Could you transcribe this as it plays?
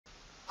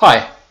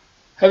Hi,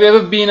 have you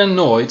ever been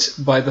annoyed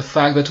by the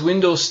fact that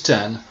Windows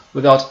 10,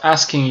 without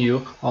asking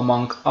you,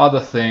 among other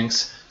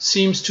things,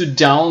 seems to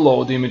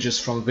download images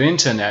from the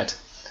internet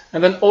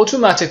and then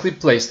automatically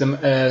place them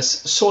as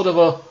sort of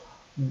a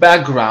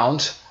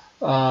background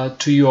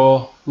to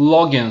your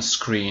login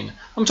screen?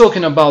 I'm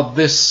talking about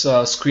this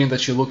screen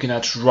that you're looking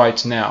at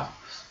right now.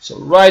 So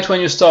right when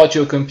you start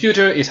your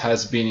computer, it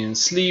has been in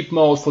sleep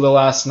mode for the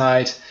last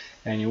night,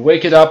 and you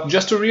wake it up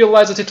just to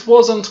realize that it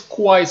wasn't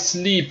quite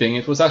sleeping.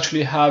 It was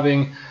actually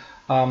having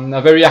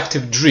a very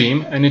active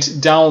dream, and it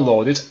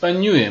downloaded a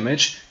new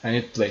image and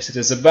it placed it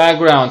as a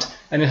background,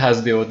 and it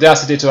has the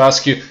audacity to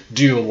ask you,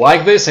 do you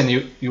like this, and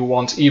you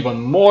want even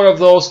more of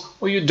those,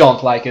 or you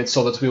don't like it,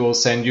 so that we will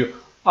send you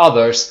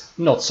others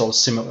not so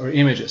similar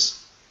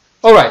images.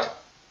 Alright,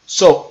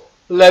 so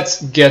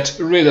let's get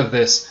rid of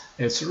this.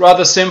 It's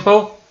rather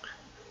simple.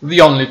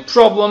 The only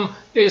problem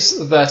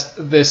is that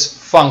this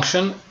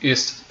function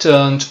is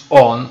turned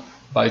on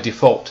by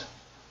default.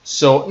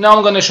 So now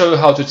I'm going to show you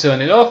how to turn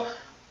it off.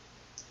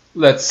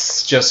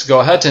 Let's just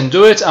go ahead and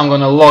do it. I'm going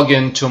to log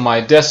into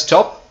my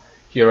desktop.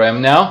 Here I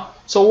am now.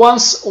 So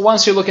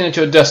once you're looking at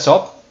your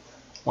desktop,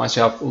 once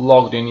you have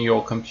logged in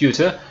your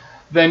computer,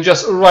 then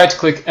just right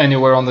click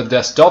anywhere on the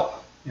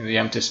desktop in the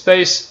empty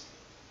space.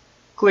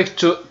 Click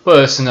to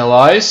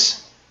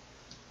personalize.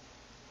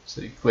 So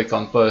you click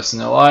on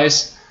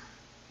personalize.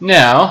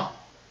 Now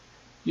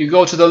you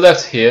go to the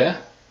left here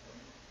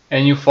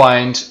and you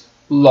find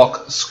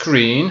lock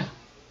screen,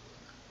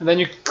 and then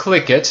you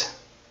click it.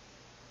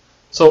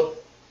 So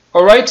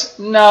alright,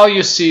 now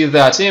you see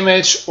that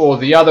image or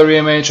the other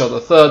image or the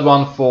third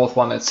one, fourth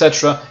one,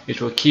 etc. It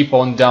will keep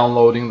on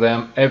downloading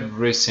them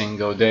every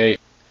single day.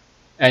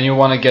 And you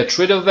want to get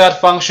rid of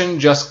that function,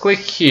 just click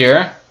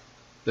here,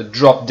 the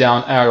drop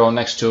down arrow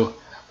next to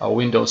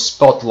Windows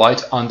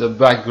Spotlight under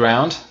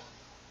background,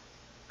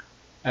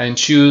 and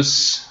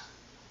choose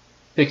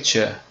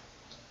picture.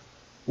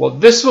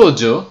 What this will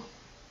do,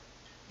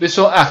 this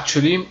will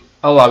actually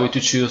allow you to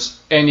choose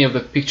any of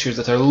the pictures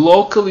that are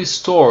locally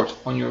stored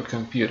on your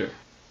computer.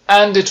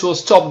 And it will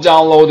stop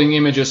downloading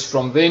images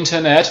from the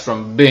internet,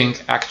 from Bing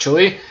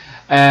actually,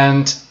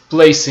 and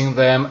placing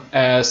them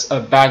as a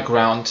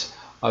background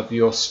of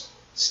your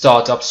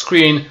startup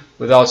screen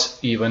without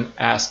even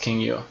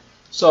asking you.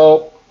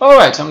 So,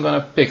 alright, I'm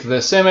gonna pick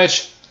this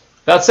image.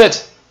 That's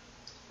it.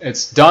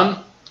 It's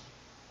done.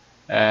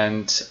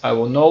 And I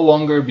will no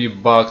longer be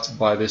bugged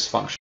by this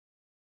function.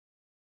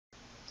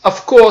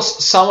 Of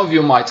course, some of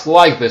you might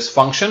like this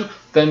function,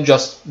 then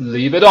just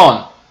leave it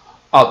on.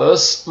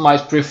 Others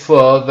might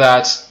prefer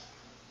that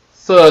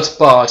third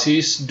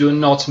parties do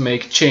not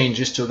make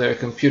changes to their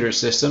computer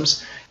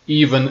systems,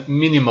 even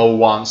minimal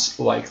ones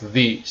like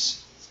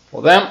these.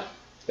 For them,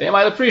 they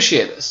might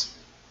appreciate this.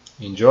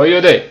 Enjoy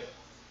your day.